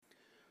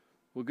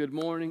Well, good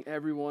morning,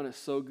 everyone. It's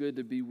so good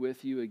to be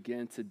with you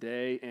again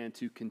today and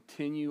to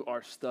continue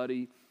our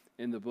study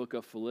in the book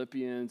of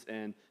Philippians.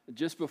 And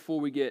just before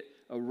we get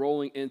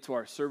rolling into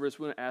our service,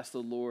 we're going to ask the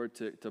Lord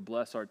to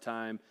bless our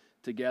time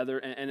together.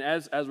 And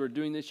as we're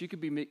doing this, you could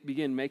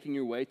begin making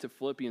your way to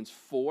Philippians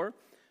 4.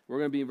 We're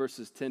going to be in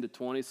verses 10 to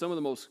 20. Some of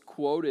the most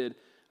quoted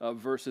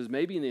verses,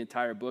 maybe in the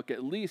entire book,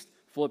 at least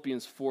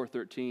Philippians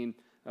 4:13,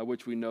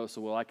 which we know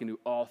so well. I can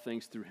do all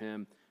things through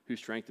him who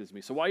strengthens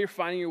me. So while you're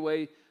finding your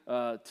way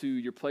to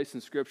your place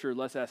in Scripture,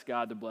 let's ask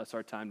God to bless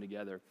our time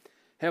together.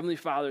 Heavenly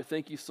Father,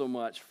 thank you so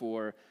much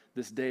for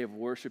this day of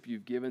worship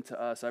you've given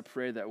to us. I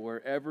pray that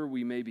wherever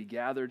we may be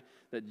gathered,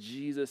 that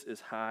Jesus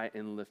is high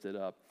and lifted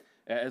up.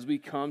 As we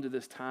come to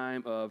this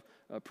time of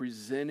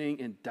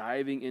presenting and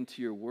diving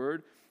into your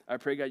word, I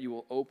pray, God, you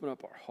will open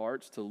up our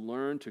hearts to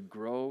learn, to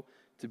grow,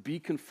 to be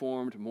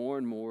conformed more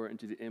and more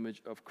into the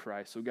image of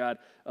Christ. So, God,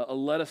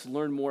 let us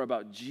learn more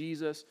about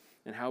Jesus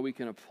and how we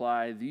can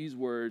apply these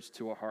words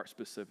to our heart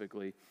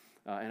specifically.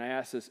 And I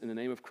ask this in the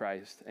name of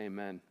Christ,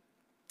 amen.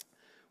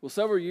 Well,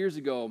 several years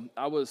ago,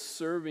 I was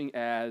serving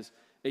as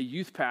a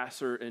youth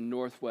pastor in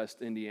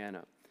Northwest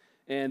Indiana.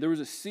 And there was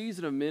a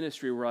season of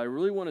ministry where I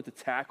really wanted to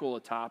tackle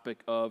a topic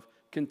of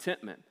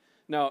contentment.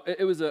 Now,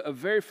 it was a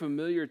very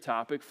familiar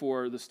topic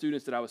for the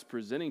students that I was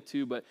presenting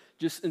to, but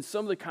just in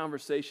some of the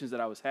conversations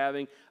that I was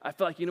having, I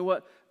felt like, you know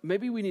what,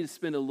 maybe we need to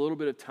spend a little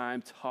bit of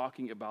time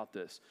talking about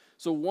this.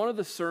 So one of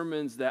the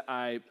sermons that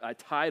I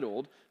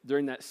titled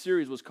during that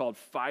series was called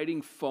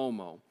Fighting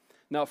FOMO.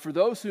 Now, for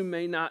those who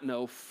may not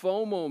know,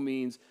 FOMO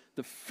means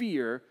the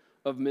fear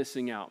of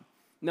missing out.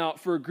 Now,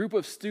 for a group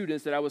of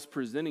students that I was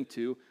presenting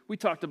to, we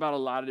talked about a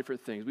lot of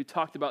different things. We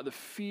talked about the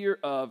fear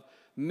of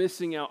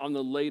missing out on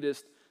the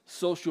latest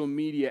social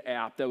media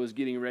app that was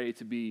getting ready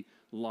to be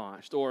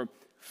launched, or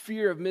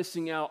fear of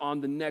missing out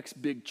on the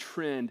next big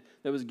trend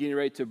that was getting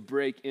ready to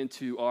break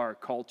into our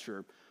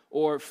culture,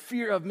 or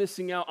fear of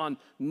missing out on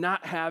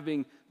not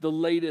having the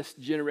latest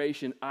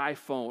generation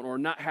iPhone, or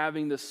not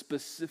having the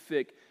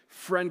specific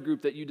friend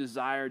group that you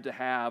desired to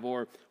have,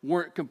 or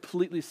weren't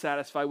completely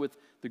satisfied with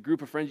the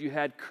group of friends you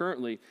had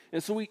currently.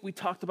 And so we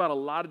talked about a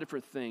lot of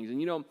different things.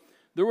 And you know,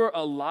 there were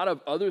a lot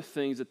of other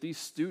things that these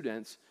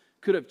students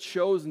could have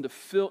chosen to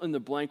fill in the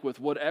blank with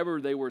whatever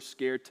they were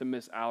scared to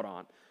miss out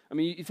on. I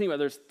mean, you think about it,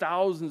 there's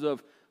thousands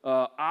of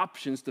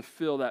options to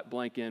fill that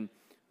blank in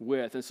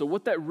with. And so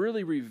what that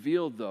really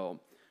revealed, though,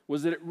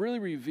 was that it really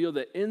revealed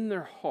that in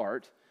their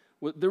heart,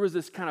 there was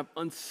this kind of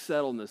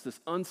unsettledness, this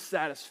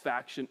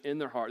unsatisfaction in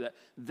their heart, that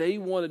they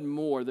wanted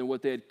more than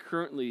what they had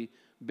currently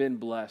been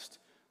blessed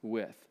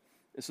with.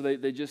 And so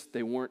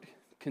they weren't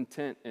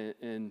content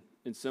in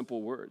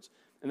simple words.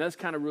 And that's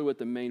kind of really what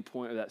the main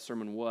point of that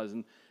sermon was.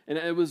 And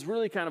it was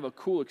really kind of a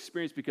cool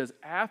experience because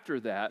after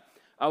that,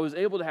 I was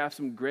able to have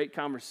some great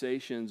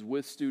conversations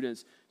with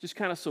students, just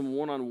kind of some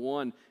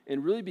one-on-one,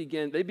 and really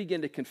they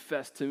began to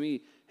confess to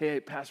me, hey,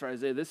 Pastor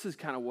Isaiah, this is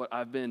kind of what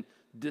I've been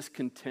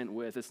discontent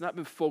with. It's not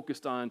been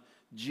focused on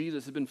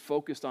Jesus, it's been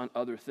focused on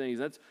other things.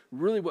 That's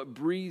really what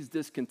breeds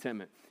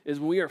discontentment, is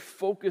when we are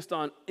focused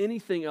on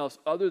anything else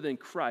other than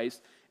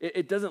Christ,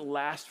 it doesn't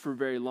last for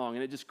very long,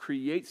 and it just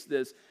creates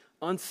this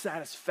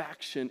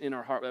unsatisfaction in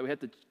our heart that we have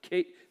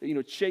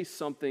to chase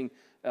something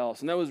else.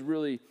 And that was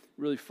really,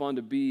 really fun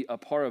to be a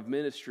part of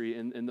ministry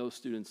in those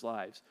students'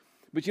 lives.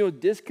 But you know,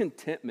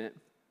 discontentment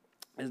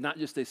is not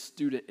just a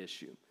student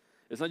issue.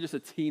 It's not just a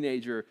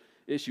teenager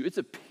issue. It's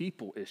a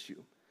people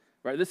issue,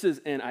 right? This is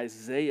an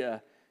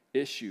Isaiah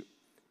issue.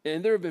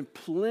 And there have been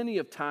plenty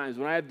of times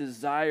when I have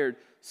desired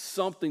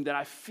something that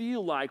I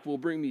feel like will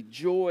bring me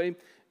joy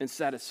and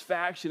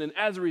satisfaction. And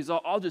as a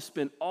result, I'll just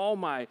spend all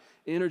my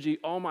energy,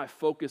 all my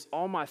focus,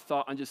 all my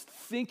thought on just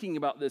thinking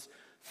about this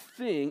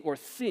thing or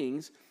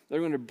things that are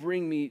going to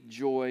bring me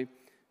joy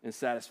and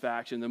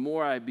satisfaction. The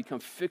more I become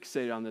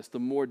fixated on this, the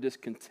more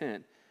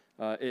discontent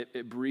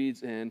it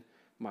breeds in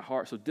my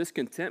heart. So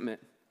discontentment,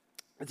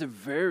 it's a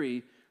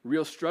very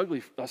real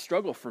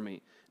struggle for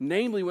me.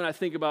 Namely, when I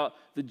think about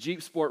the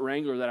Jeep Sport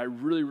Wrangler that I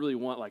really, really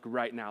want, like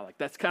right now. Like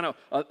that's kind of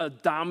a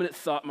dominant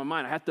thought in my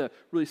mind. I have to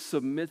really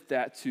submit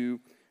that to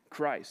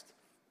Christ.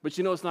 But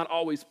you know, it's not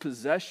always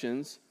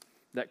possessions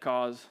that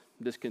cause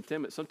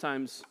discontentment.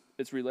 Sometimes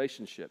it's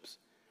relationships.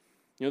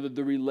 You know,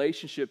 the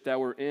relationship that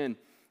we're in,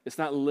 it's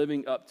not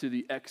living up to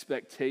the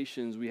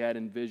expectations we had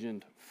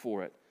envisioned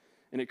for it.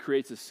 And it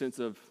creates a sense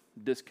of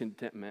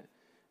discontentment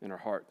in our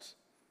hearts.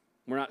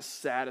 We're not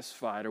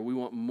satisfied, or we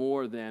want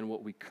more than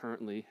what we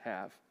currently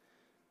have.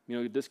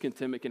 You know,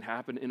 discontentment can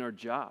happen in our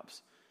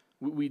jobs.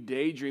 We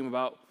daydream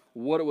about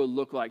what it would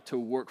look like to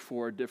work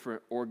for a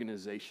different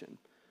organization.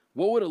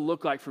 What would it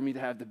look like for me to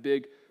have the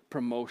big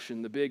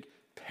promotion, the big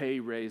pay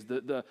raise,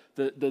 the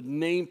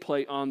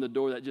nameplate on the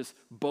door that just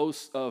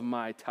boasts of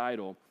my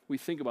title? We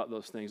think about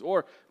those things.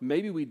 Or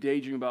maybe we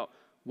daydream about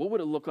what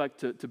would it look like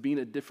to be in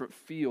a different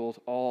field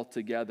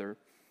altogether.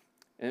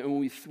 And when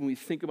we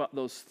think about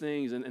those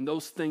things and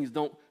those things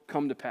don't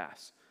come to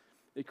pass,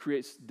 it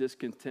creates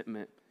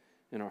discontentment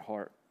in our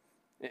heart.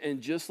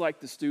 And just like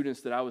the students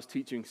that I was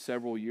teaching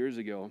several years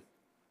ago,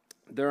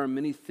 there are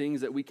many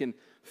things that we can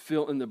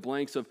fill in the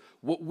blanks of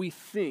what we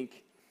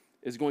think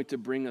is going to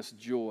bring us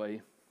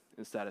joy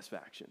and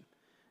satisfaction.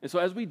 And so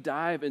as we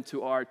dive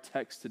into our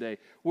text today,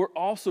 we're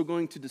also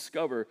going to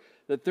discover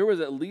that there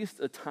was at least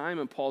a time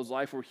in Paul's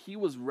life where he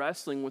was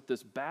wrestling with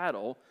this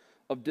battle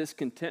of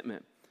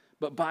discontentment.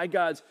 But by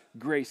God's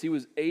grace, he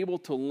was able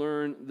to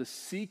learn the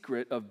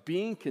secret of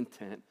being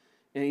content,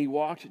 and he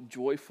walked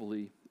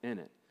joyfully in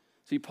it.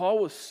 See, Paul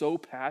was so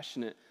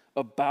passionate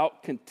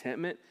about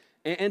contentment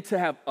and to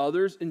have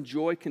others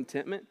enjoy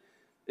contentment.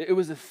 It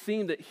was a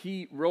theme that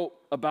he wrote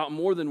about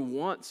more than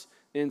once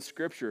in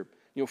Scripture.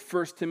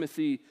 1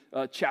 Timothy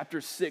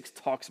chapter 6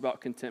 talks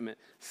about contentment.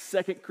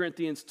 2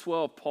 Corinthians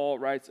 12, Paul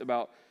writes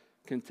about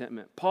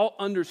contentment. Paul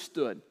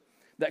understood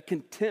that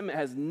contentment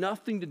has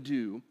nothing to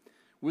do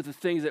with the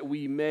things that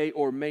we may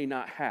or may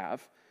not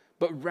have,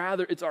 but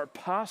rather it's our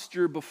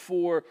posture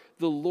before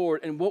the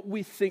Lord and what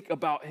we think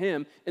about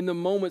him in the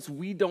moments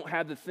we don't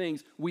have the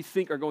things we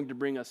think are going to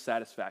bring us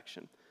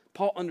satisfaction.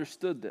 Paul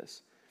understood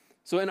this.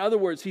 So in other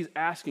words, he's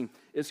asking,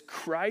 is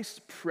Christ's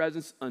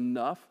presence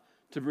enough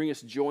to bring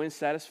us joy and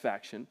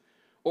satisfaction,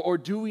 or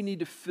do we need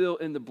to fill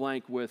in the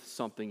blank with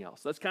something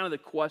else? That's kind of the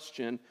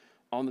question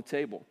on the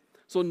table.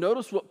 So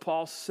notice what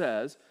Paul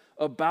says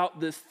about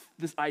this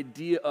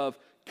idea of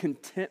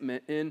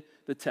contentment in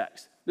the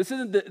text. This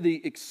isn't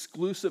the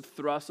exclusive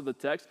thrust of the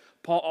text.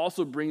 Paul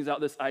also brings out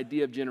this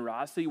idea of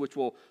generosity, which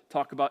we'll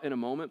talk about in a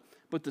moment.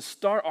 But to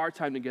start our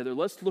time together,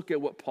 let's look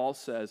at what Paul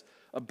says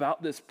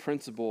about this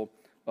principle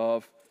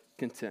of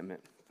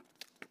contentment.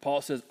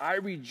 Paul says, I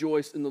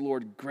rejoice in the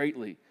Lord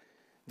greatly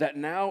that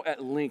now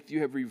at length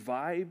you have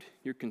revived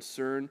your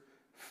concern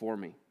for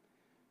me.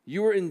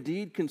 You were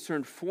indeed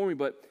concerned for me,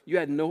 but you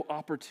had no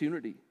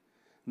opportunity.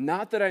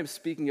 Not that I am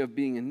speaking of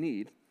being in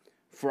need,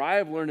 for I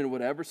have learned in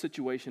whatever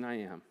situation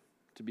I am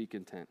to be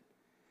content.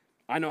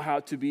 I know how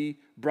to be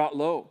brought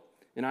low,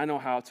 and I know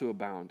how to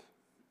abound.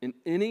 In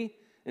any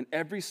and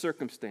every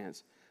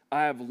circumstance,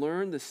 I have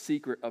learned the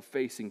secret of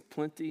facing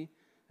plenty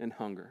and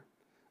hunger,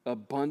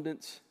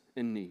 abundance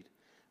and need.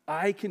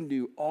 I can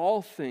do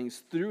all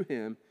things through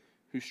him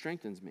who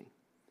strengthens me.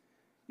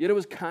 Yet it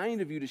was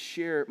kind of you to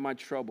share my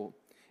trouble.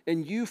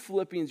 And you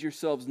Philippians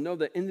yourselves know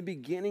that in the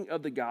beginning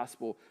of the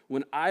gospel,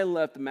 when I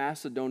left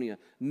Macedonia,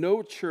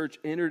 no church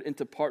entered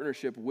into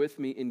partnership with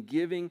me in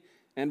giving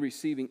and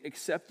receiving,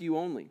 except you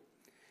only.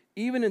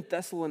 Even in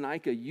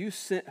Thessalonica, you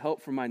sent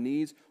help for my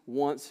needs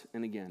once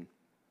and again.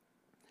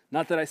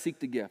 Not that I seek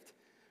the gift,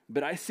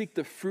 but I seek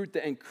the fruit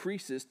that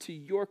increases to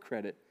your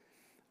credit.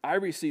 I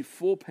receive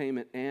full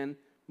payment and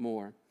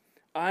more.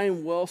 I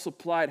am well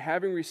supplied,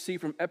 having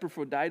received from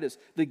Epaphroditus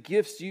the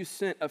gifts you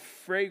sent, a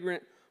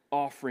fragrant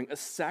offering, a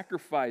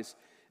sacrifice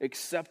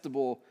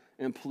acceptable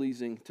and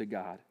pleasing to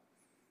God.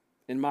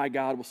 And my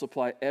God will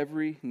supply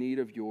every need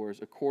of yours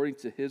according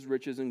to his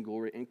riches and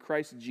glory in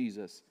Christ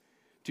Jesus.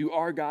 To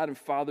our God and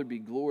Father be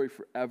glory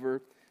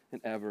forever and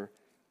ever.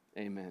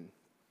 Amen.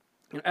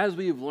 And as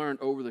we have learned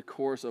over the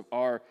course of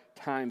our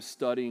time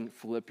studying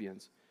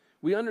Philippians,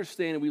 we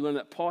understand and we learn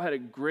that Paul had a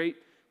great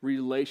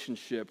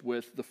relationship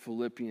with the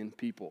Philippian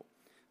people.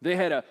 They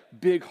had a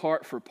big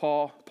heart for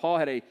Paul. Paul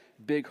had a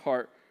big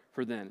heart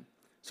for them.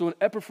 So when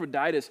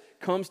Epaphroditus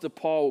comes to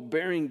Paul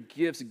bearing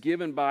gifts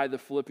given by the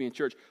Philippian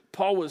church,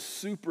 Paul was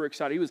super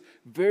excited. He was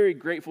very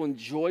grateful and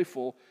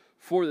joyful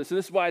for this. And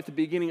this is why at the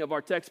beginning of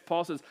our text,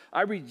 Paul says,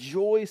 I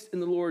rejoice in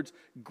the Lord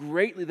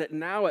greatly that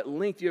now at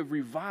length you have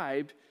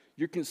revived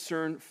your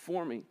concern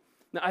for me.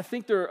 Now, I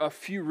think there are a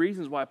few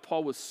reasons why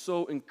Paul was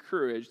so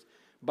encouraged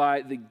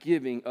by the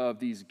giving of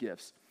these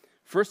gifts.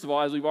 First of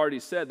all, as we've already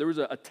said, there was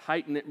a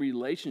tight-knit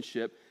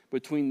relationship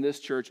between this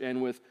church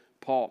and with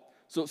Paul.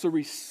 So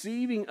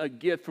receiving a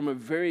gift from a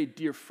very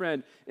dear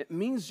friend, it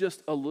means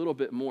just a little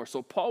bit more.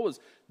 So Paul was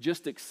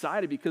just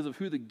excited because of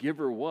who the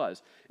giver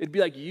was. It'd be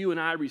like you and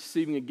I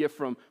receiving a gift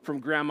from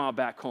grandma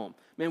back home.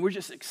 Man, we're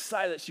just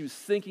excited that she was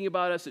thinking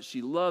about us, that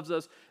she loves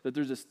us, that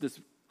there's this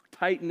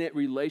tight-knit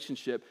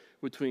relationship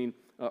between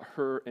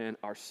her and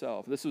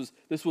ourselves.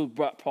 This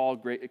brought Paul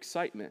great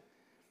excitement.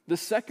 The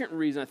second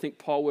reason I think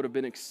Paul would have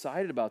been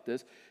excited about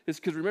this is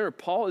because, remember,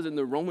 Paul is in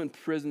the Roman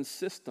prison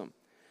system.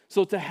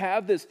 So to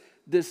have this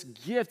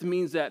gift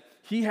means that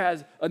he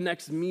has a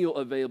next meal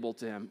available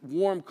to him,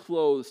 warm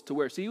clothes to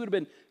wear. So he would have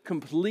been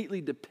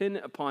completely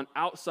dependent upon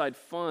outside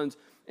funds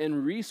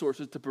and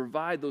resources to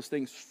provide those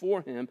things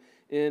for him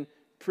in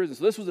prison.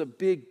 So this was a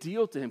big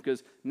deal to him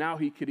because now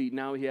he could eat,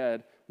 now he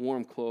had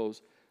warm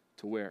clothes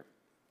to wear.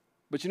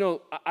 But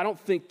I don't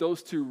think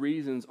those two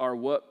reasons are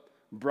what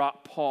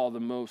brought Paul the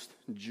most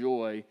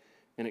joy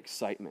and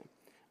excitement.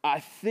 I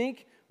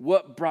think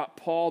what brought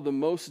Paul the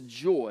most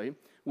joy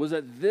was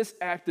that this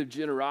act of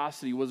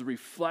generosity was a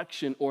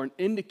reflection or an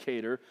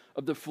indicator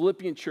of the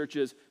Philippian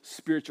church's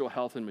spiritual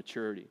health and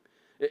maturity.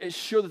 It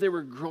showed that they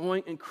were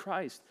growing in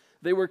Christ.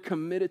 They were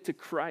committed to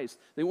Christ.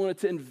 They wanted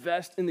to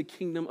invest in the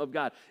kingdom of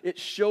God. It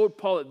showed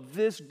Paul that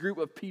this group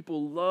of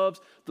people loves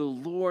the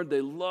Lord.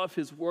 They love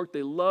his work.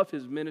 They love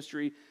his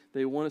ministry.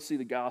 They want to see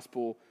the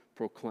gospel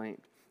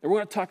proclaimed. And we're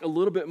going to talk a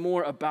little bit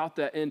more about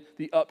that in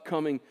the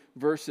upcoming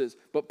verses.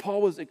 But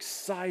Paul was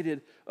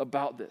excited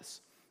about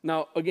this.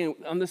 Now, again,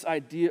 on this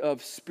idea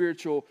of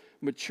spiritual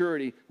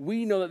maturity,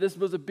 we know that this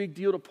was a big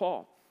deal to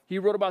Paul. He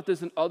wrote about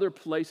this in other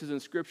places in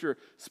Scripture,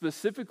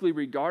 specifically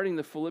regarding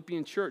the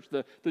Philippian church,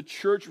 the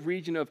church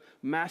region of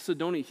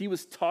Macedonia. He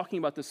was talking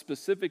about this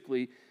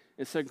specifically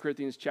in 2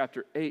 Corinthians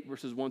chapter 8,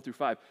 verses 1 through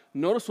 5.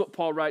 Notice what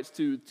Paul writes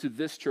to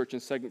this church in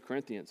 2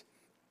 Corinthians.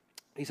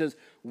 He says,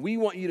 "We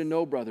want you to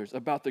know, brothers,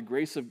 about the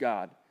grace of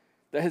God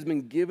that has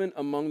been given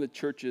among the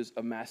churches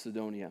of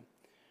Macedonia.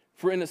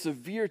 For in a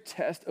severe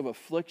test of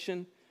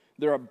affliction,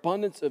 their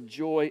abundance of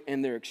joy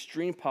and their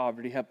extreme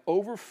poverty have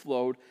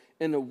overflowed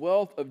in a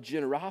wealth of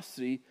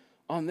generosity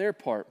on their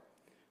part.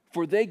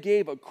 For they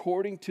gave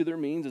according to their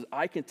means, as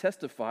I can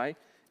testify,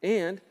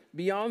 and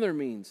beyond their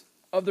means,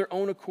 of their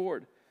own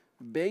accord,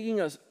 begging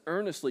us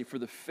earnestly for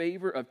the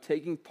favor of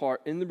taking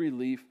part in the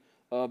relief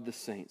of the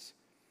saints.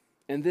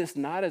 And this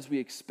not as we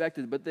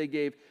expected, but they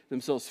gave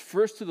themselves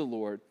first to the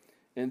Lord,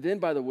 and then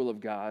by the will of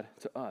God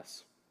to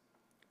us."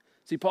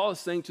 See, Paul is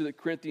saying to the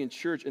Corinthian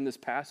church in this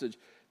passage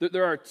that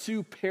there are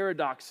two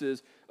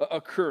paradoxes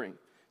occurring.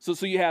 So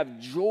you have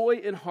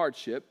joy in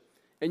hardship,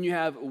 and you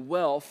have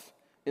wealth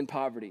in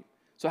poverty.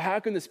 So how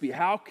can this be?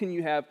 How can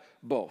you have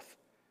both?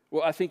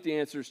 Well, I think the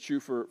answer is true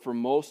for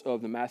most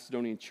of the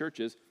Macedonian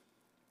churches,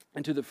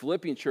 and to the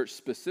Philippian church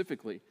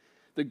specifically.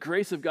 The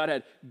grace of God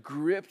had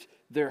gripped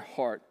their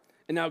heart.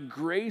 And now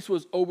grace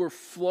was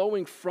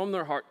overflowing from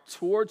their heart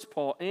towards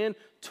Paul and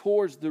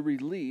towards the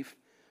relief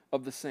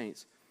of the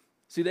saints.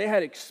 See, they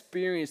had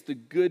experienced the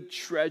good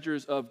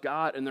treasures of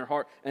God in their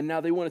heart, and now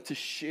they wanted to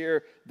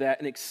share that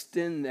and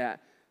extend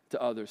that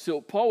to others.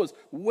 So Paul was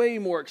way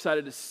more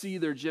excited to see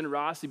their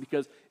generosity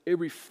because it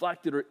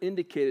reflected or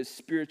indicated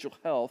spiritual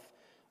health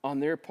on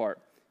their part.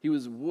 He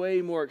was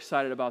way more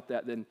excited about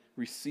that than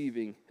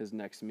receiving his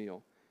next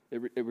meal.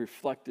 It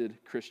reflected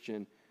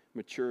Christian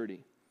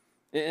maturity.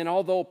 And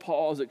although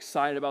Paul is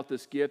excited about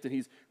this gift and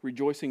he's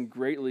rejoicing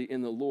greatly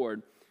in the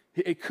Lord,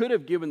 it could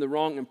have given the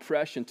wrong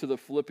impression to the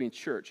Philippian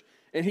church.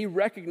 And he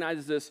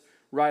recognizes this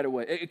right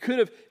away. It could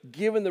have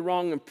given the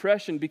wrong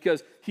impression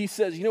because he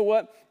says, you know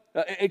what?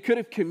 It could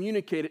have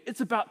communicated,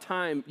 it's about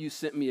time you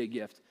sent me a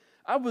gift.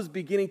 I was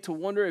beginning to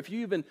wonder if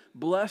you even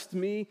blessed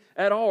me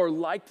at all or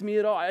liked me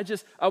at all.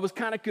 I was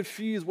kind of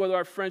confused whether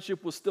our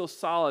friendship was still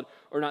solid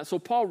or not. So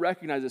Paul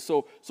recognizes.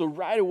 So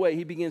right away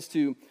he begins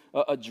to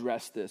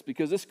address this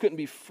because this couldn't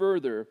be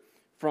further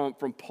from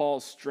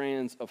Paul's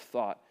strands of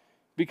thought.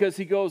 Because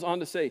he goes on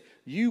to say,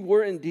 you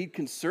were indeed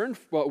concerned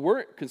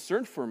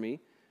for me,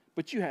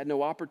 but you had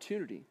no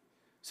opportunity.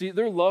 See,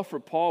 their love for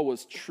Paul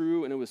was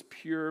true and it was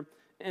pure,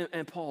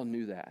 and Paul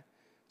knew that.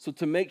 So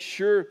to make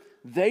sure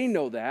they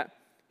know that,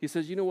 he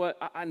says, you know what?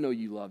 I know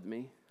you loved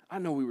me. I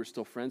know we were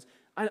still friends.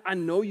 I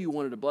know you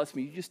wanted to bless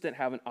me. You just didn't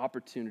have an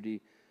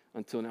opportunity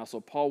until now. So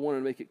Paul wanted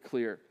to make it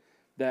clear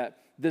that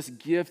this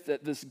gift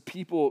that this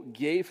people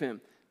gave him,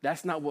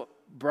 that's not what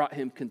brought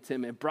him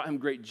contentment. It brought him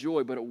great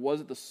joy, but it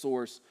wasn't the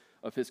source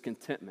of his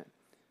contentment.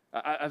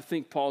 I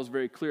think Paul is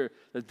very clear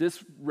that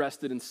this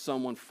rested in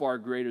someone far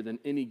greater than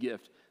any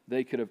gift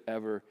they could have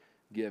ever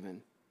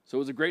given. So it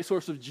was a great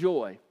source of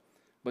joy,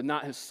 but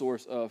not his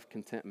source of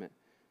contentment.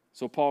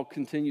 So Paul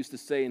continues to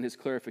say in his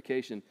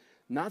clarification,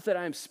 not that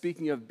I am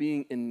speaking of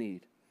being in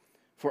need,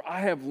 for I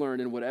have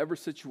learned in whatever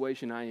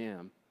situation I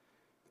am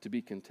to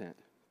be content.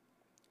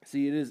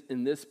 See, it is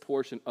in this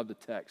portion of the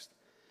text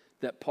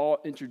that Paul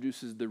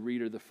introduces the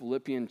reader, the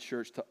Philippian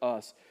church, to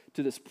us,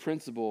 to this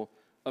principle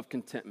of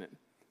contentment,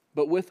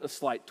 but with a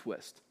slight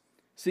twist.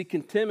 See,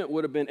 contentment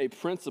would have been a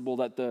principle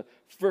that the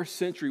first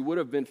century would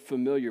have been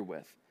familiar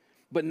with,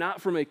 but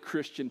not from a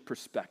Christian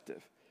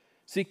perspective.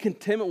 See,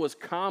 contentment was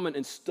common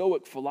in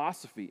Stoic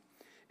philosophy.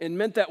 It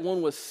meant that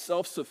one was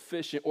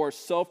self-sufficient or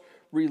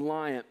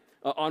self-reliant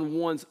on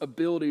one's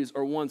abilities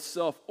or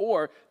oneself,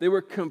 or they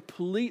were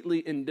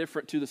completely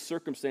indifferent to the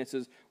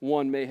circumstances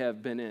one may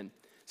have been in.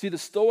 See, the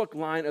Stoic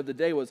line of the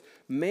day was,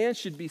 man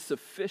should be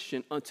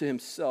sufficient unto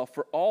himself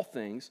for all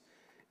things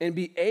and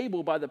be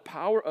able by the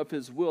power of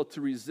his will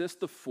to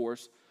resist the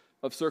force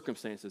of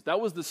circumstances.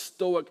 That was the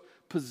Stoic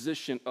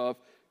position of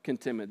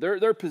contentment.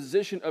 Their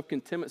position of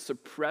contentment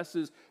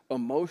suppresses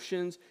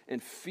emotions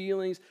and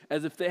feelings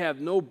as if they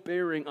have no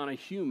bearing on a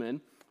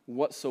human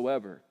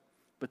whatsoever.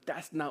 But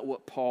that's not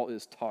what Paul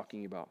is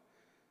talking about.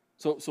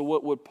 So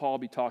what would Paul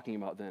be talking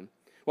about then?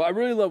 Well, I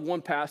really love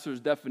one pastor's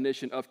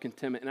definition of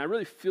contentment, and I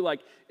really feel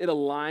like it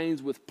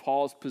aligns with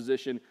Paul's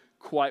position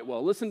quite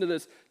well. Listen to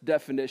this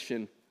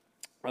definition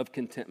of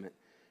contentment.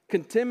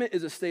 Contentment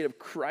is a state of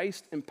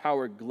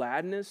Christ-empowered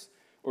gladness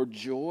or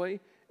joy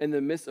in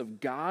the midst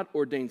of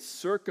God-ordained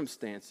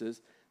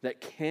circumstances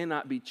that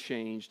cannot be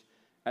changed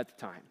at the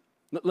time.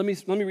 Let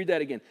me read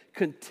that again.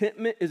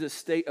 Contentment is a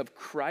state of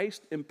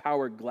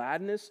Christ-empowered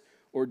gladness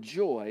or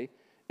joy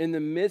in the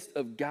midst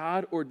of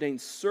God-ordained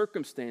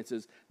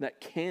circumstances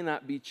that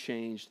cannot be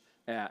changed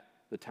at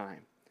the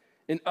time.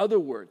 In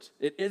other words,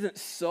 it isn't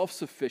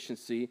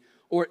self-sufficiency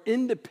or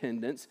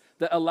independence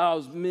that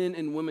allows men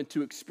and women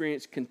to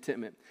experience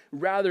contentment.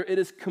 Rather, it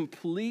is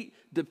complete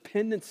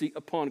dependency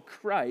upon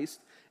Christ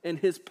and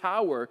his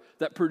power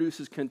that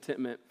produces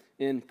contentment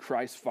in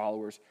Christ's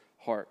followers'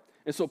 heart.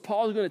 And so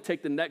Paul is going to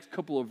take the next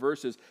couple of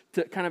verses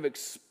to kind of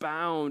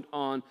expound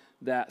on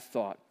that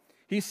thought.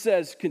 He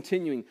says,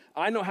 continuing,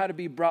 I know how to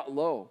be brought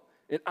low,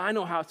 and I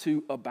know how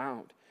to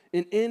abound.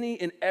 In any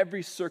and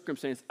every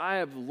circumstance, I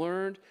have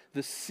learned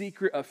the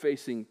secret of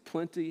facing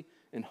plenty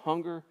and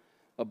hunger,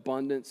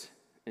 abundance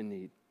and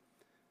need.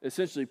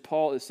 Essentially,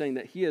 Paul is saying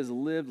that he has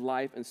lived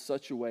life in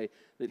such a way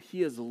that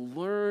he has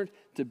learned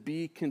to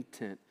be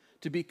content,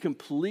 to be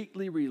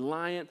completely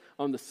reliant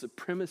on the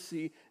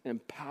supremacy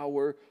and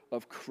power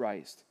of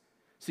Christ.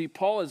 See,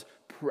 Paul is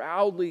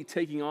proudly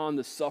taking on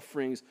the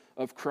sufferings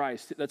of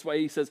Christ. That's why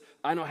he says,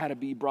 I know how to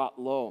be brought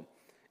low.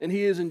 And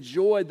he has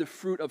enjoyed the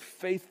fruit of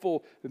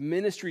faithful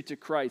ministry to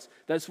Christ.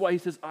 That's why he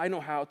says, I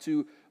know how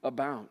to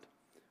abound.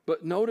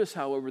 But notice,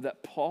 however,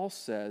 that Paul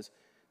says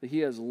that he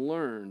has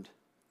learned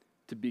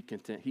to be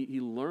content. He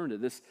learned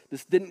it.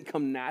 This didn't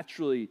come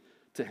naturally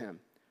to him.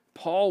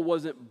 Paul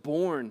wasn't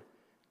born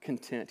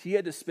content. He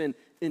had to spend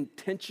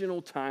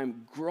intentional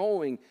time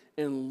growing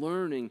and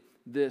learning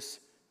this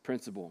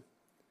principle.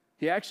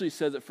 He actually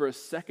says it for a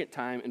second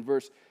time in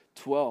verse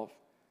 12.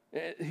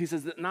 He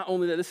says that not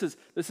only that this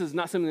is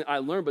not something that I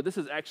learned, but this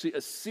is actually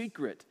a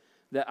secret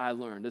that I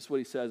learned. That's what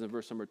he says in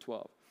verse number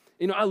 12.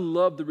 You know, I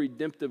love the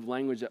redemptive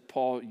language that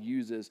Paul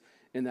uses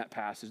in that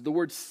passage, the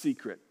word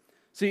secret.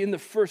 See, in the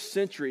first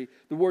century,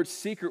 the word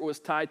secret was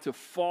tied to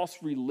false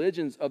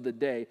religions of the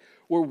day,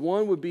 where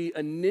one would be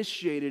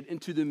initiated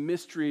into the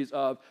mysteries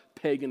of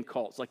pagan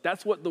cults. Like,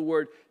 that's what the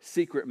word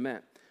secret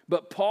meant.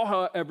 But Paul,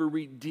 however,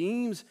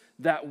 redeems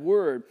that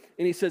word,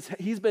 and he says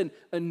he's been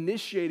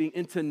initiating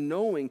into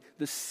knowing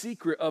the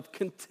secret of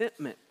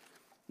contentment.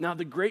 Now,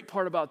 the great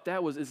part about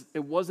that is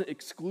it wasn't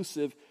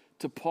exclusive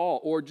to Paul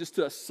or just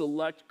to a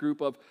select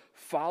group of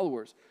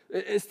followers.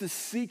 It's the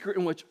secret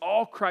in which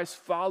all Christ's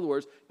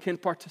followers can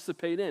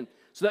participate in.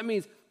 So that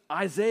means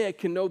Isaiah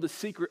can know the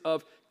secret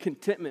of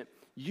contentment.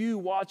 You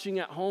watching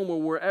at home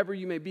or wherever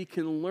you may be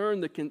can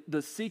learn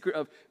the secret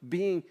of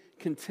being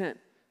content.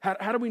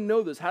 How do we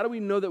know this? How do we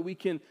know that we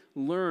can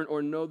learn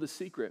or know the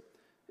secret?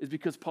 It's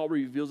because Paul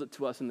reveals it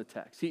to us in the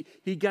text.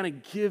 He kind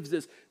of gives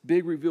this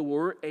big reveal where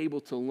we're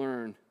able to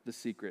learn the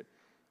secret.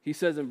 He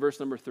says in verse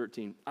number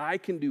 13, I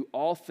can do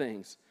all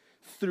things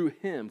through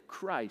him,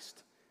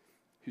 Christ,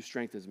 who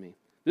strengthens me.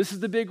 This is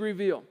the big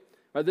reveal.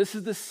 Right? This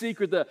is the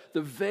secret. The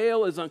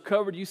veil is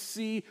uncovered. You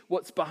see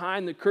what's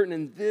behind the curtain,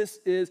 and this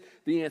is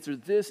the answer.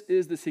 This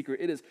is the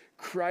secret. It is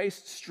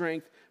Christ's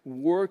strength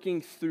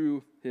working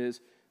through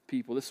his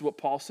people. This is what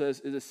Paul says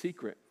is a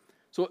secret.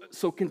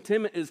 So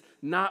contentment is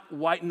not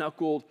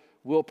white-knuckled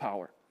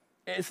willpower.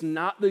 It's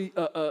not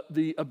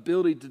the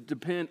ability to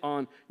depend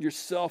on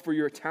yourself or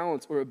your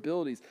talents or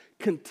abilities.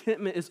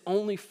 Contentment is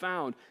only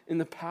found in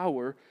the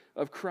power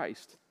of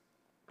Christ.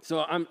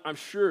 So I'm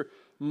sure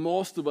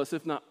most of us,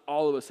 if not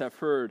all of us, have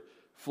heard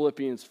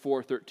Philippians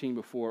 4:13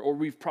 before, or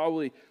we've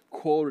probably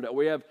quoted it.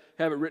 We have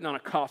it written on a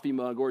coffee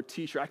mug or a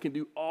t-shirt. I can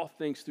do all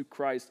things through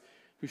Christ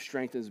who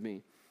strengthens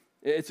me.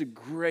 It's a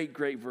great,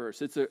 great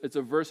verse. It's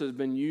a verse that has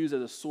been used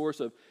as a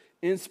source of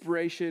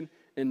inspiration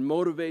and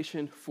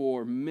motivation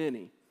for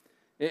many.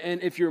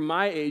 And if you're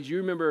my age, you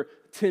remember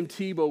Tim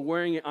Tebow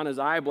wearing it on his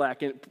eye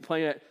black and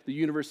playing at the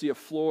University of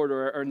Florida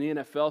or in the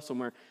NFL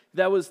somewhere.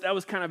 That was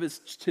kind of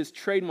his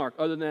trademark,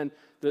 other than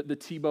the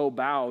Tebow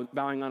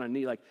bowing on a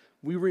knee. Like,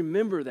 we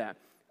remember that.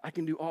 I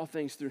can do all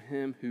things through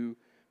him who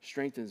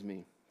strengthens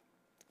me.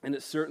 And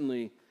it's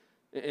certainly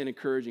an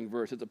encouraging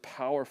verse. It's a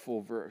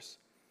powerful verse.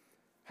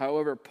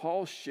 However,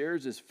 Paul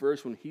shares this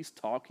verse when he's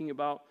talking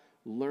about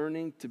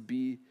learning to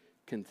be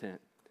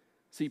content.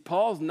 See,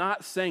 Paul's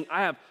not saying,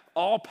 I have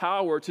all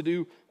power to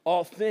do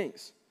all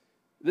things.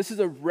 This is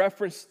a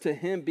reference to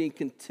him being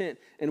content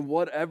in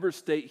whatever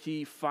state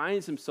he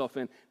finds himself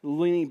in,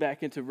 leaning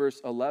back into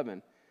verse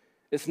 11.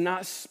 It's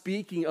not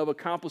speaking of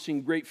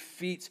accomplishing great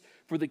feats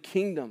for the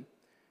kingdom.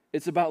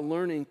 It's about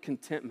learning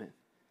contentment.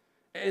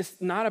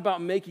 It's not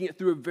about making it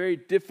through a very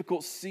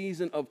difficult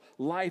season of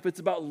life. It's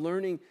about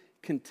learning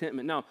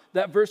contentment. Now,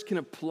 that verse can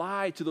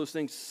apply to those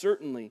things,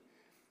 certainly,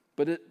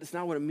 but it's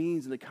not what it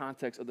means in the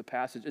context of the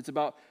passage. It's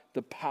about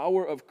the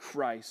power of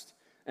Christ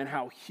and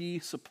how he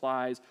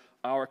supplies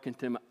our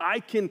contentment.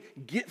 I can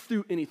get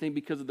through anything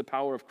because of the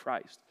power of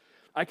Christ.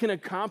 I can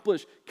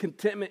accomplish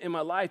contentment in my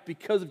life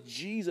because of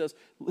Jesus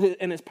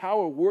and his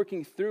power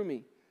working through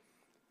me.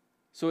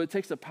 So it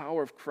takes the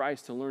power of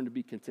Christ to learn to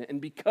be content.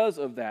 And because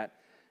of that,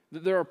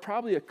 there are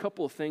probably a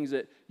couple of things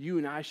that you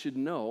and I should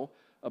know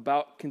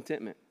about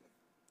contentment.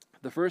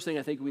 The first thing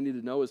I think we need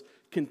to know is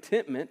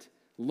contentment,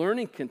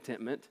 learning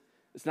contentment,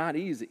 it's not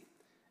easy.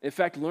 In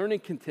fact, learning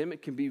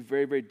contentment can be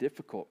very, very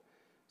difficult.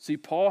 See,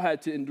 Paul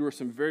had to endure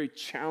some very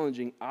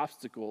challenging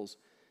obstacles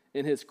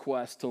in his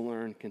quest to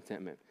learn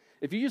contentment.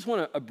 If you just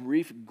want a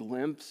brief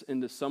glimpse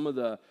into some of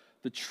the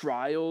the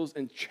trials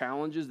and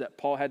challenges that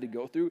Paul had to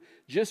go through,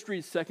 just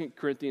read 2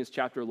 Corinthians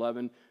chapter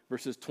 11,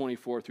 verses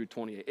 24 through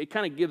 28. It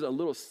kind of gives a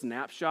little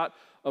snapshot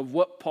of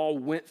what Paul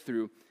went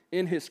through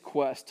in his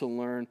quest to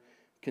learn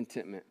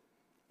contentment.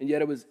 And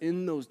yet it was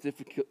in those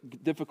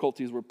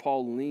difficulties where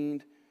Paul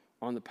leaned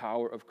on the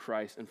power of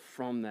Christ, and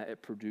from that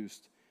it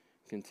produced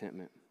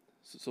contentment.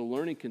 So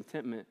learning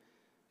contentment,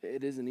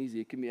 it isn't easy.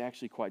 It can be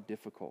actually quite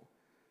difficult.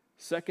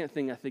 Second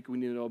thing I think we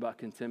need to know about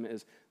contentment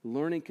is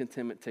learning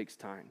contentment takes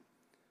time.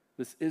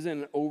 This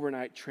isn't an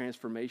overnight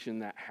transformation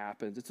that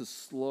happens. It's a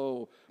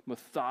slow,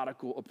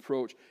 methodical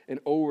approach, and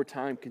over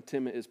time,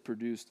 contentment is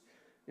produced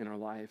in our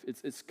life.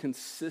 It's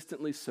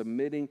consistently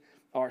submitting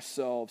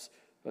ourselves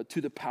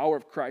to the power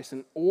of Christ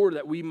in order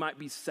that we might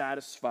be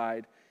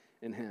satisfied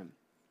in him.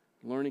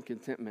 Learning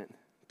contentment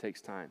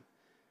takes time.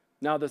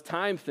 Now, the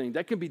time thing,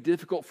 that can be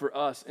difficult for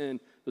us in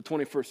the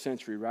 21st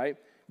century, right?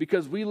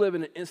 Because we live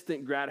in an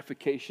instant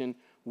gratification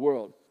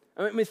world.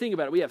 I mean, think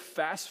about it. We have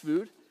fast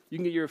food. You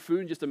can get your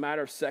food in just a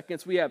matter of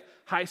seconds. We have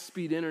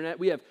high-speed internet.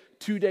 We have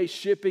 2-day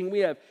shipping. We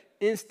have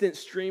instant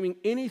streaming.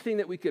 Anything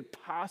that we could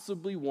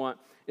possibly want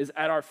is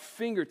at our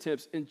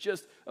fingertips in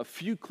just a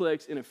few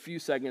clicks, in a few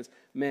seconds.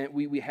 Man,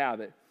 we have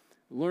it.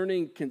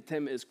 Learning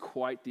contentment is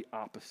quite the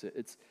opposite.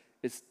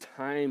 It's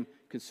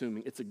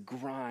time-consuming. It's a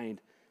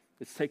grind.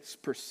 It takes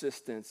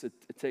persistence. It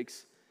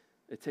takes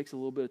a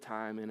little bit of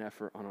time and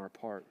effort on our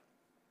part.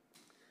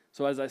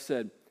 So as I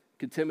said,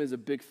 contentment is a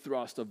big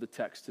thrust of the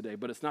text today,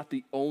 but it's not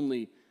the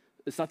only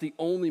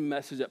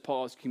message that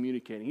Paul is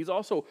communicating. He's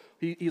also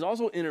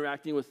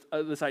interacting with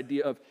this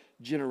idea of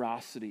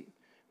generosity,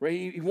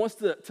 right? He wants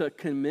to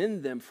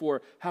commend them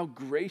for how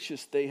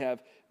gracious they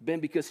have been,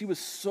 because he was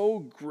so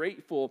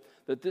grateful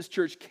that this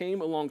church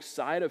came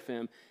alongside of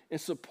him and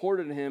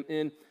supported him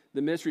in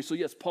the ministry. So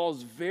yes,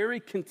 Paul's very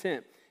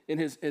content in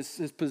his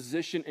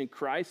position in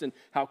Christ and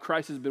how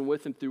Christ has been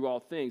with him through all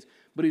things,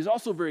 but he's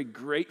also very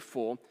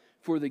grateful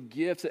for the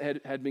gifts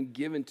that had been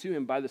given to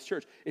him by this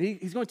church. And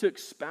he's going to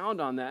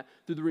expound on that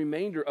through the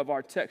remainder of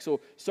our text.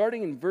 So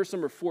starting in verse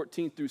number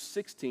 14 through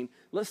 16,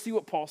 let's see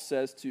what Paul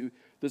says to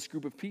this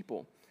group of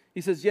people.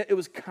 He says, "Yet it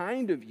was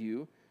kind of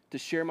you to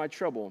share my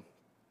trouble.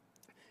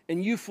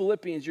 And you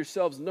Philippians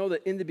yourselves know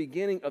that in the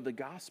beginning of the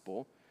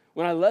gospel,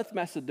 when I left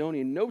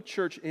Macedonia, no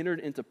church entered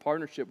into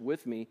partnership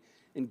with me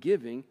in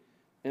giving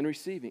and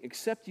receiving,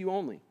 except you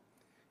only.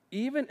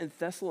 Even in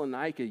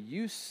Thessalonica,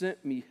 you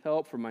sent me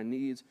help for my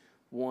needs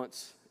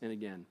once and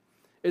again."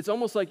 It's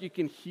almost like you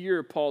can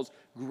hear Paul's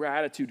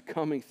gratitude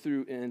coming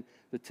through in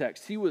the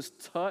text. He was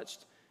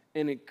touched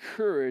and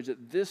encouraged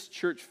that this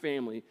church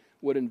family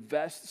would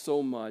invest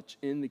so much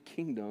in the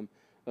kingdom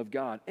of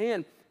God.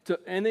 And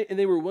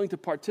they were willing to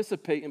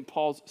participate in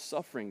Paul's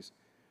sufferings.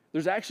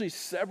 There's actually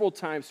several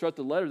times throughout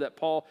the letter that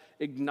Paul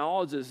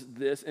acknowledges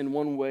this in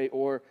one way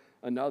or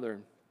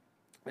another.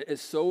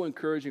 It's so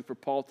encouraging for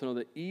Paul to know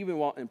that even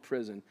while in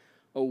prison,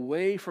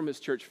 away from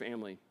his church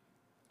family,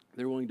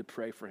 they're willing to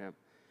pray for him.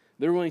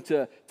 They're willing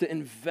to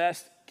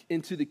invest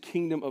into the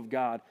kingdom of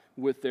God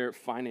with their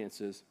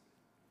finances.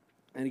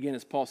 And again,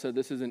 as Paul said,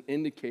 this is an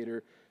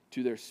indicator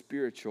to their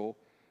spiritual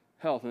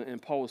health.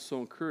 And Paul was so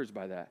encouraged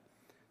by that.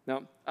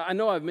 Now, I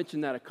know I've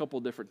mentioned that a couple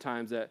different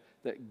times, that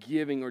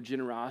giving or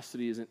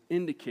generosity is an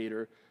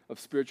indicator of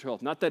spiritual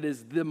health. Not that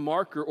is the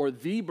marker or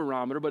the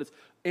barometer, but it's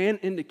an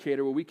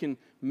indicator where we can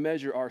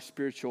measure our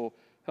spiritual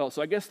health.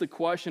 So I guess the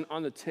question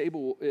on the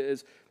table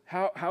is,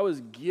 how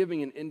is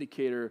giving an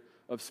indicator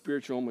of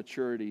spiritual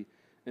maturity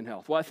and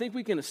health? Well, I think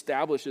we can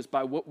establish this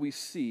by what we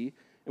see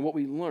and what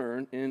we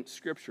learn in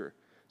Scripture.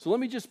 So let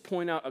me just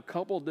point out a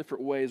couple of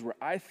different ways where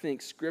I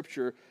think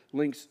Scripture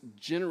links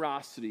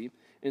generosity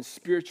and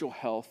spiritual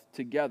health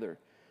together.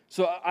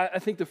 So I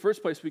think the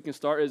first place we can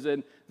start is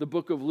in the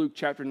book of Luke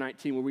chapter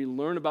 19, where we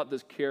learn about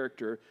this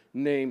character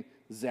named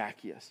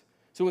Zacchaeus.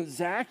 So when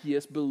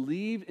Zacchaeus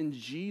believed in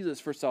Jesus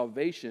for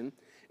salvation,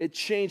 it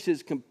changed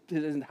his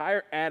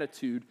entire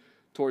attitude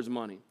towards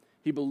money.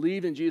 He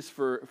believed in Jesus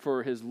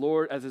for his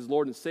Lord, as his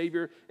Lord and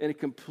Savior, and it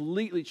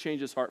completely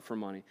changed his heart for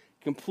money.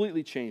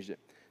 Completely changed it.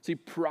 See,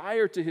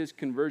 prior to his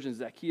conversion,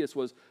 Zacchaeus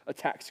was a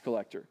tax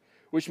collector,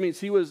 which means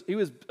he was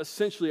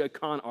essentially a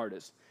con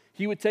artist.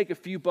 He would take a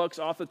few bucks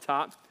off the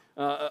top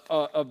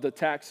of the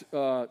tax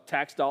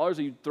dollars,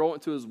 and he'd throw it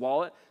into his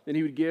wallet. Then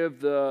he would give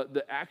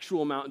the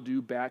actual amount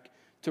due back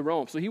to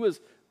Rome. So he was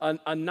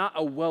not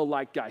a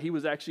well-liked guy. He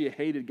was actually a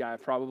hated guy,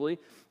 probably.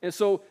 And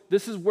so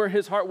this is where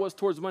his heart was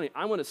towards money.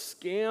 I'm going to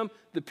scam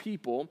the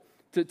people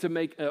to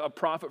make a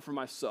profit for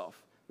myself.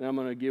 Then I'm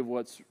going to give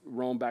what's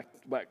Rome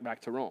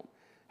back to Rome.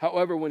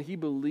 However, when he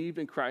believed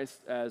in Christ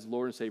as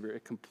Lord and Savior,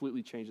 it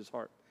completely changed his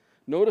heart.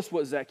 Notice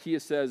what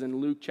Zacchaeus says in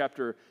Luke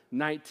chapter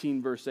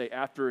 19, verse 8,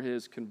 after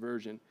his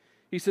conversion.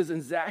 He says,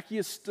 "And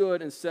Zacchaeus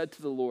stood and said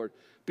to the Lord,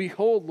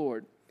 'Behold,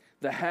 Lord,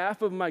 the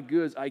half of my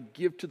goods I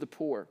give to the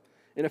poor.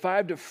 And if I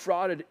have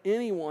defrauded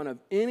anyone of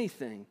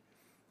anything,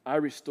 I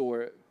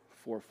restore it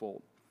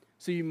fourfold.'"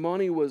 See,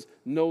 money was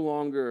no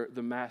longer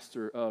the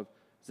master of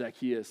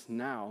Zacchaeus.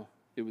 Now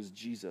it was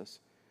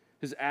Jesus.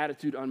 His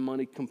attitude on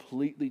money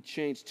completely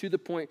changed to the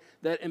point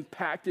that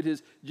impacted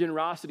his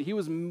generosity. He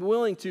was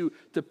willing to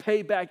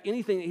pay back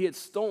anything that he had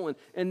stolen.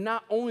 And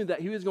not only that,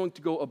 he was going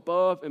to go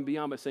above and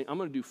beyond by saying, I'm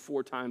going to do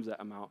 4 times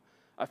that amount.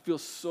 I feel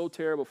so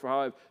terrible for how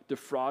I've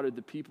defrauded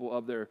the people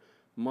of their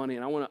money,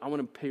 and I want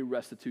to pay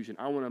restitution.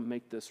 I want to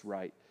make this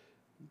right.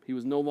 He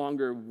was no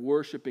longer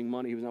worshiping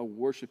money. He was now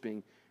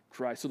worshiping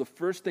Christ. So the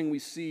first thing we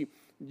see,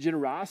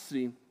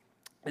 generosity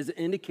is an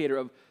indicator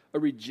of a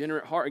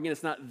regenerate heart. Again,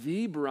 it's not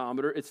the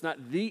barometer, it's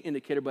not the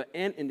indicator, but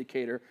an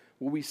indicator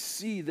where we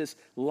see this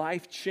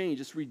life change,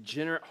 this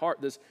regenerate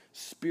heart, this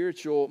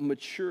spiritual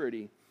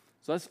maturity.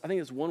 So I think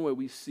that's one way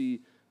we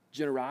see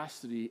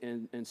generosity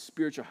and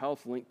spiritual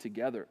health linked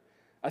together.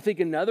 I think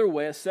another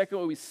way, a second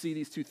way we see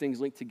these two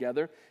things linked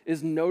together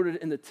is noted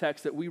in the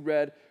text that we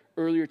read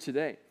earlier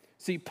today.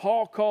 See,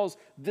 Paul calls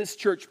this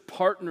church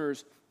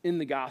partners in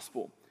the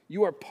gospel.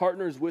 You are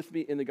partners with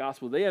me in the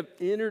gospel. They have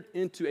entered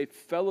into a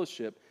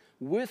fellowship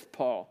with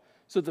Paul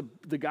so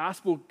the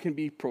gospel can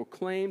be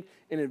proclaimed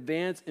and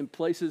advanced in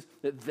places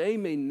that they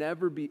may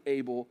never be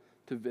able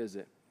to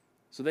visit.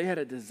 So they had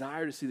a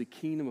desire to see the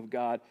kingdom of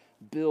God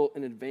built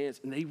and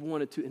advanced, and they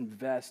wanted to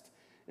invest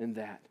in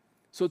that.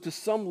 So to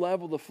some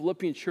level, the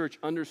Philippian church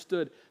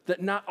understood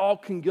that not all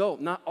can go,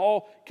 not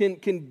all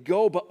can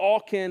go, but all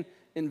can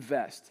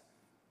invest.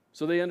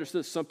 So they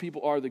understood some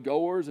people are the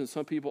goers and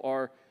some people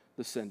are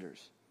the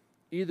senders.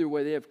 Either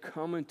way, they have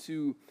come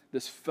into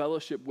this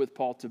fellowship with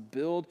Paul to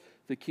build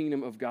the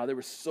kingdom of God. They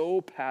were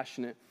so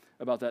passionate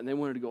about that, and they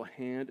wanted to go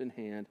hand in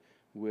hand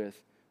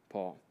with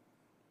Paul.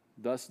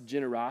 Thus,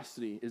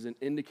 generosity is an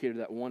indicator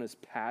that one is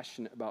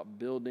passionate about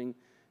building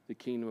the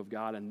kingdom of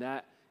God, and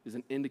that is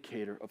an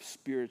indicator of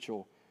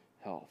spiritual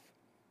health.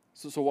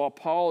 So while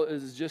Paul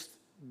has just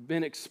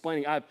been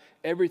explaining, I have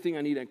everything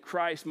I need in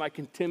Christ, my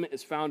contentment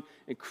is found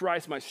in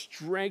Christ, my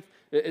strength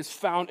is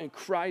found in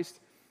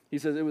Christ, he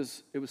says, it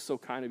was so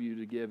kind of you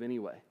to give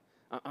anyway.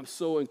 I'm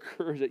so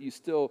encouraged that you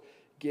still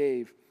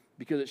gave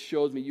because it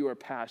shows me you are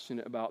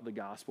passionate about the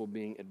gospel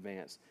being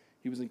advanced.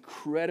 He was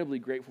incredibly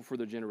grateful for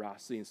their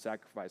generosity and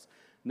sacrifice,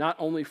 not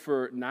only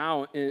for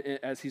now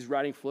as he's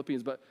writing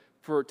Philippians, but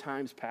for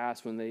times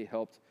past when they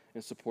helped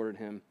and supported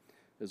him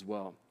as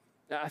well.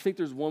 Now, I think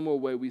there's one more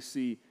way we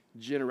see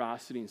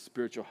generosity and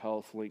spiritual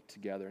health linked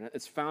together, and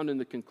it's found in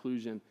the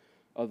conclusion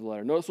of the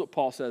letter. Notice what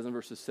Paul says in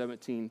verses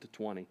 17 to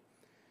 20.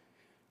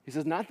 He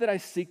says, not that I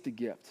seek the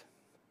gift,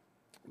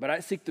 but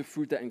I seek the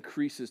fruit that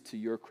increases to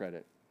your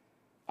credit.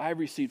 I have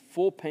received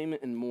full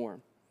payment and more.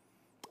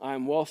 I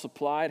am well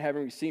supplied,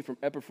 having received from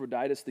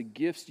Epaphroditus the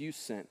gifts you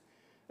sent,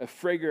 a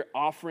fragrant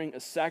offering, a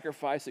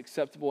sacrifice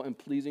acceptable and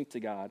pleasing to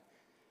God.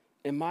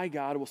 And my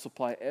God will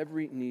supply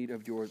every need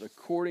of yours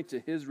according to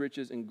his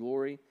riches and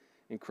glory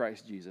in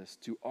Christ Jesus.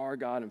 To our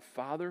God and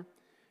Father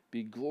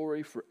be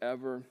glory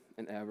forever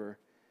and ever.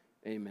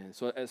 Amen.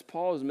 So as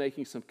Paul is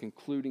making some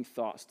concluding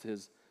thoughts to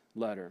his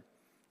letter,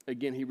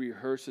 again, he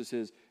rehearses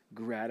his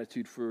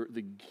gratitude for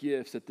the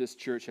gifts that this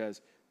church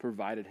has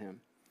provided him.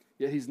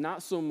 Yet he's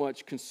not so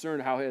much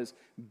concerned how it has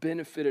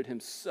benefited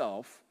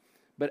himself,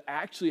 but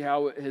actually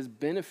how it has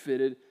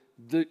benefited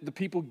the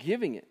people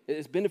giving it. It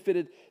has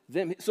benefited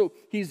them. So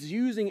he's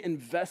using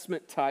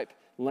investment type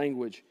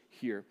language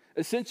here.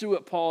 Essentially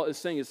what Paul is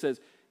saying, it says,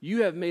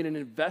 you have made an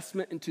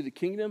investment into the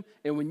kingdom,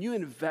 and when you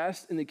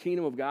invest in the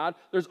kingdom of God,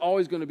 there's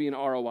always going to be an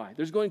ROI.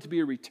 There's going to be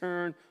a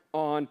return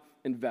on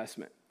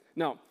investment.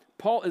 Now,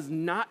 Paul is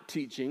not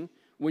teaching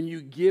when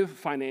you give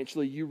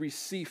financially, you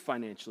receive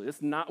financially.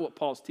 That's not what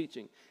Paul's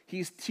teaching.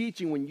 He's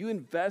teaching when you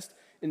invest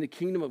in the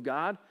kingdom of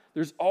God,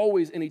 there's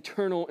always an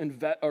eternal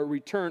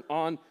return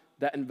on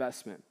that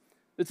investment.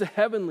 It's a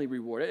heavenly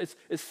reward.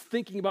 It's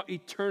thinking about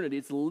eternity.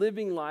 It's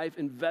living life,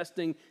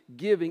 investing,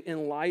 giving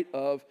in light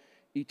of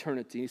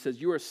eternity. He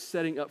says, you are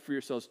setting up for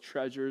yourselves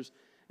treasures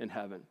in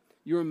heaven.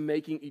 You are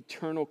making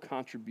eternal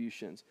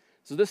contributions.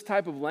 So this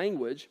type of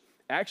language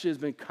actually has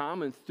been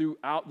common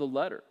throughout the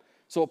letter.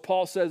 So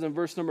Paul says in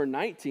verse number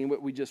 19,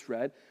 what we just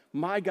read,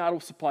 my God will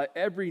supply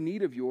every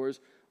need of yours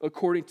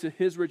according to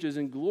his riches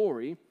and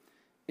glory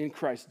in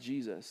Christ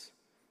Jesus,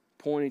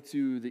 pointing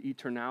to the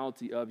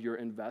eternality of your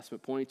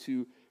investment, pointing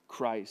to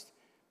Christ.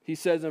 He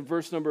says in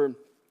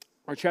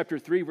chapter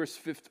 3, verse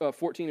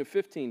 14 and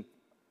 15,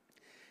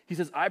 he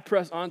says, I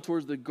press on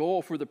towards the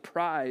goal for the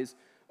prize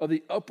of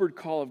the upward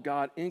call of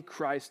God in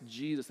Christ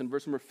Jesus. In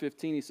verse number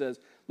 15, he says,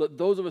 let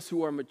those of us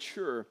who are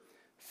mature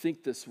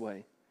think this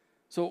way.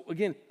 So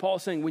again, Paul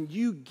is saying when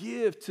you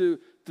give to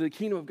the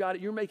kingdom of God,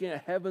 you're making a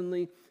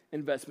heavenly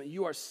investment.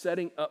 You are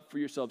setting up for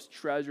yourselves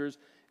treasures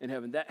in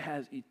heaven. That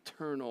has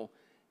eternal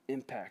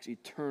impacts,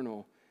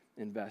 eternal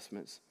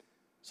investments.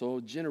 So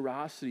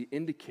generosity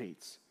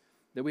indicates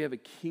that we have a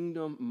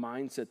kingdom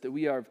mindset, that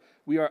we are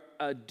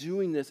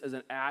doing this as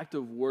an act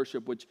of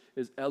worship, which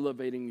is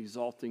elevating,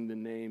 exalting the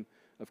name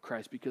of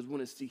Christ, because we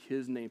want to see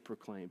his name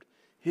proclaimed,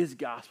 his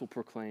gospel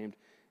proclaimed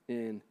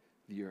in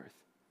the earth.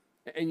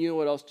 And you know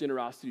what else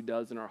generosity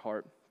does in our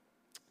heart?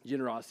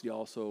 Generosity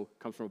also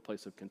comes from a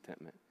place of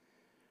contentment,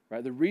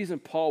 right? The reason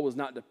Paul was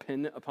not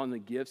dependent upon the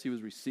gifts he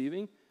was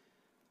receiving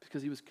is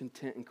because he was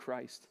content in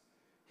Christ.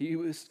 He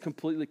was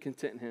completely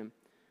content in him.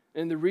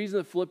 And the reason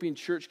the Philippian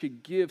church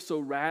could give so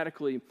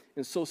radically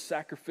and so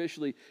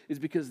sacrificially is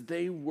because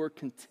they were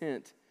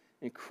content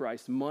in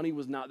Christ. Money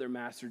was not their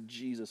master,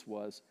 Jesus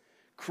was.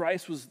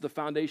 Christ was the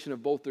foundation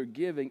of both their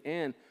giving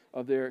and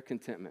of their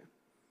contentment.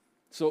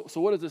 So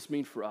what does this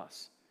mean for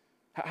us?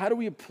 How do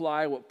we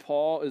apply what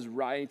Paul is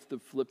writing to the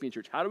Philippian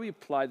church? How do we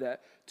apply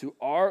that to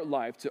our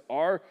life, to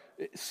our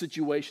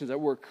situations that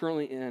we're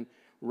currently in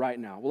right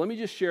now? Well, let me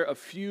just share a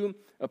few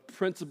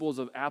principles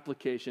of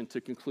application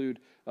to conclude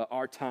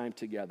our time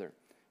together.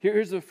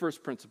 Here's the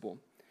first principle.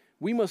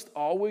 We must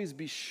always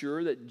be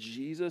sure that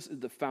Jesus is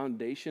the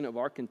foundation of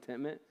our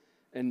contentment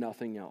and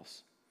nothing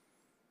else.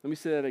 Let me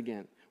say that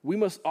again. We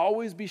must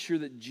always be sure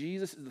that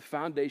Jesus is the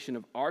foundation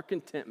of our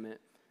contentment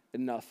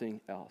and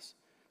nothing else.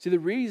 See, the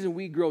reason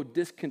we grow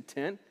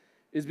discontent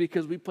is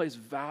because we place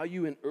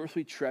value in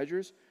earthly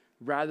treasures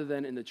rather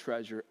than in the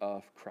treasure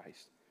of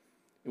Christ.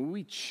 And when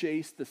we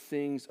chase the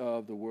things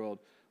of the world,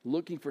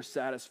 looking for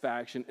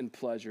satisfaction and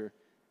pleasure,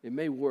 it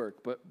may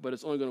work, but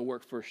it's only going to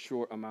work for a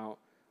short amount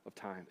of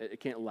time. It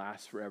can't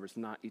last forever. It's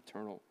not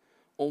eternal.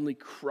 Only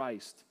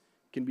Christ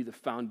can be the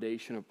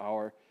foundation of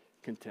our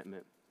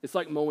contentment. It's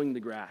like mowing the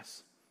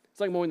grass. It's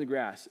like mowing the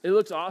grass. It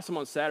looks awesome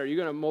on Saturday.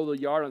 You're going to mow the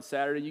yard on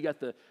Saturday. You got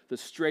the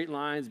straight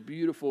lines,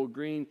 beautiful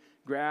green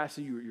grass,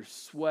 and you're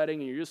sweating,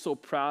 and you're just so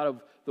proud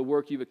of the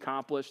work you've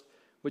accomplished.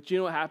 But you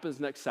know what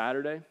happens next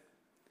Saturday?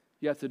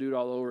 You have to do it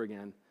all over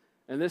again.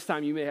 And this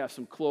time you may have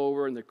some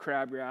clover and the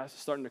crabgrass is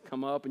starting to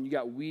come up, and you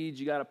got weeds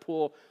you got to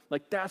pull.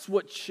 Like, that's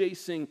what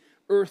chasing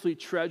earthly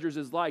treasures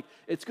is like.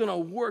 It's going to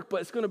work,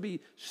 but it's going to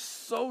be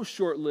so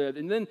short-lived.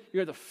 And then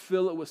you're going to have to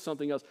fill it with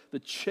something else. The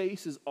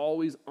chase is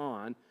always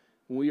on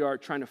when we are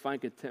trying to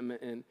find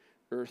contentment in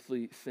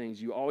earthly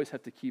things. You always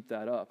have to keep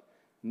that up.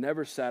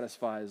 Never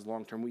satisfies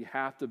long-term. We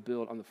have to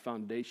build on the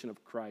foundation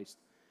of Christ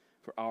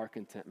for our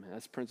contentment.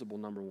 That's principle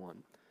number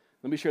one.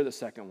 Let me share the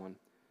second one.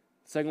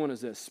 The second one is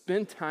this: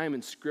 spend time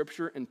in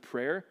Scripture and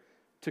prayer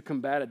to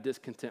combat a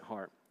discontent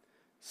heart.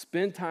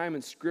 Spend time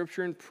in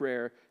Scripture and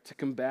prayer to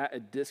combat a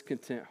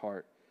discontent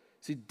heart.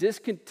 See,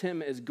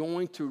 discontentment is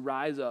going to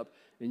rise up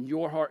in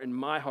your heart and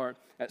my heart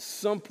at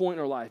some point in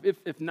our life,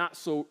 if not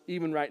so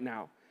even right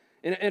now.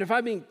 And if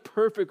I'm being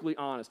perfectly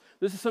honest,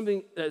 this is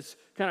something that's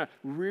kind of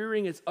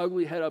rearing its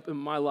ugly head up in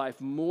my life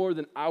more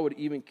than I would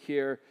even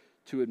care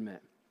to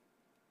admit.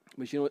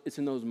 But you know what? It's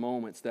in those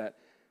moments that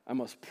I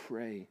must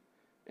pray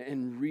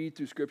and read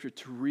through Scripture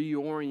to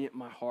reorient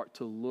my heart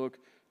to look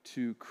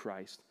to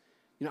Christ.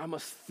 You know, I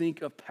must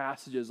think of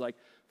passages like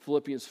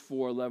Philippians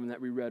 4:11 that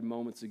we read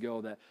moments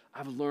ago, that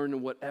I've learned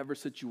in whatever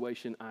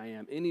situation I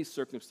am, any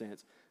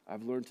circumstance,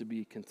 I've learned to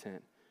be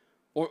content.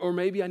 Or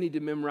maybe I need to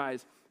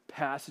memorize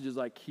passages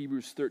like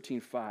Hebrews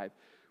 13:5,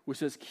 which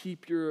says,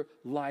 keep your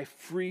life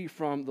free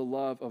from the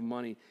love of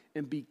money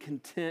and be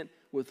content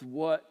with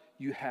what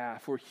you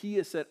have. For he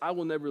has said, I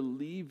will never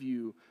leave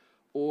you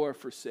or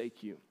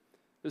forsake you.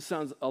 This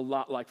sounds a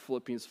lot like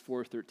Philippians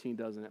 4:13,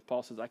 doesn't it?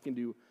 Paul says, I can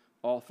do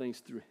all things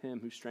through him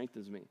who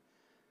strengthens me.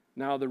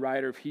 Now the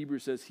writer of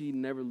Hebrews says he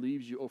never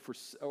leaves you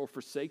or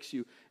forsakes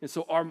you. And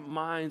so our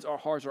minds, our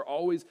hearts are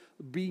always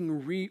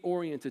being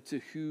reoriented to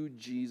who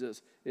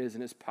Jesus is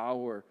and his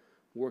power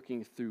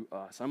working through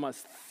us. I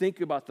must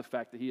think about the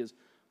fact that he is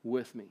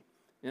with me.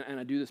 And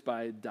I do this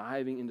by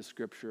diving into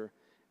Scripture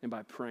and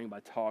by praying,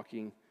 by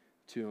talking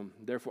to him.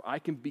 Therefore, I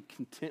can be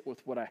content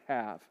with what I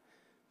have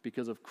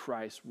because of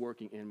Christ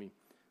working in me.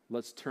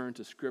 Let's turn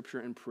to Scripture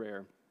and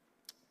prayer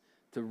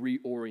to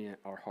reorient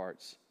our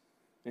hearts.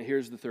 And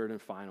here's the third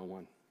and final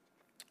one.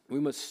 We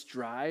must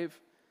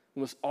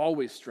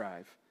always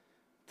strive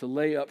to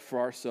lay up for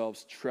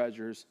ourselves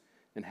treasures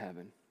in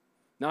heaven.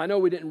 Now, I know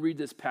we didn't read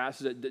this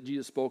passage that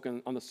Jesus spoke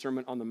on the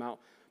Sermon on the Mount,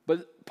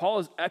 but Paul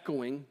is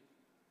echoing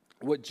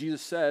what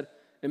Jesus said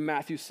in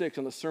Matthew 6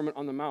 on the Sermon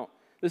on the Mount.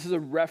 This is a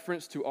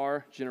reference to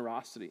our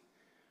generosity.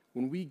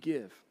 When we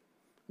give,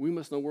 we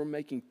must know we're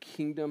making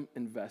kingdom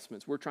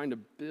investments. We're trying to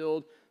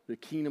build the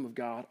kingdom of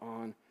God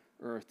on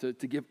earth,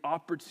 to give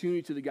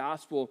opportunity to the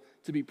gospel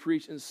to be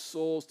preached and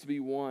souls to be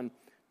won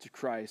to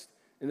Christ.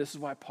 And this is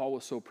why Paul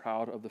was so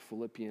proud of the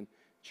Philippian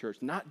church.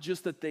 Not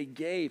just that they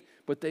gave,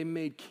 but they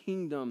made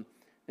kingdom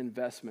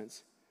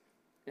investments.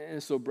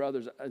 And so,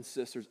 brothers and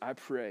sisters, I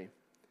pray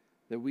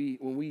that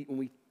when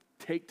we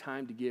take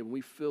time to give, when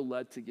we feel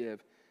led to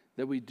give,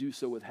 that we do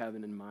so with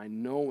heaven in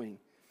mind, knowing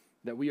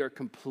that we are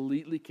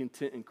completely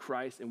content in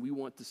Christ and we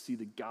want to see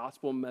the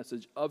gospel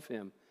message of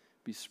him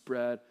be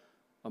spread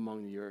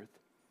among the earth.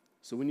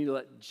 So we need to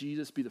let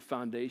Jesus be the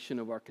foundation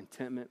of our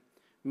contentment.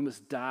 We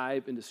must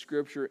dive into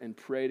Scripture and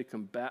pray to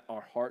combat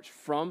our hearts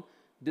from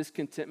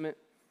discontentment.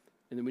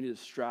 And then we need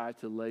to strive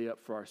to lay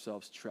up for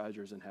ourselves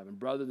treasures in heaven.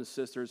 Brothers and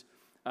sisters,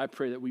 I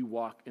pray that we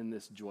walk in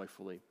this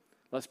joyfully.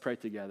 Let's pray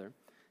together.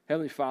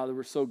 Heavenly Father,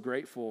 we're so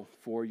grateful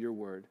for your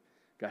word.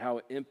 God, how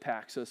it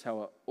impacts us,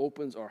 how it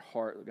opens our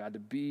heart, God, to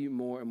be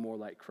more and more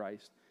like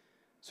Christ.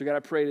 So God, I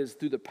pray it is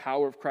through the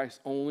power of Christ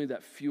only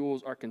that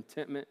fuels our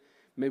contentment.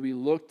 May we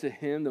look to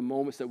him the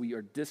moments that we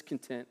are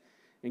discontent.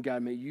 And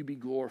God, may you be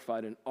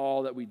glorified in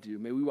all that we do.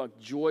 May we walk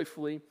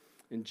joyfully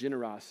in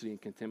generosity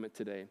and contentment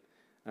today.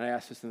 And I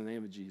ask this in the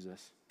name of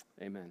Jesus.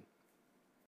 Amen.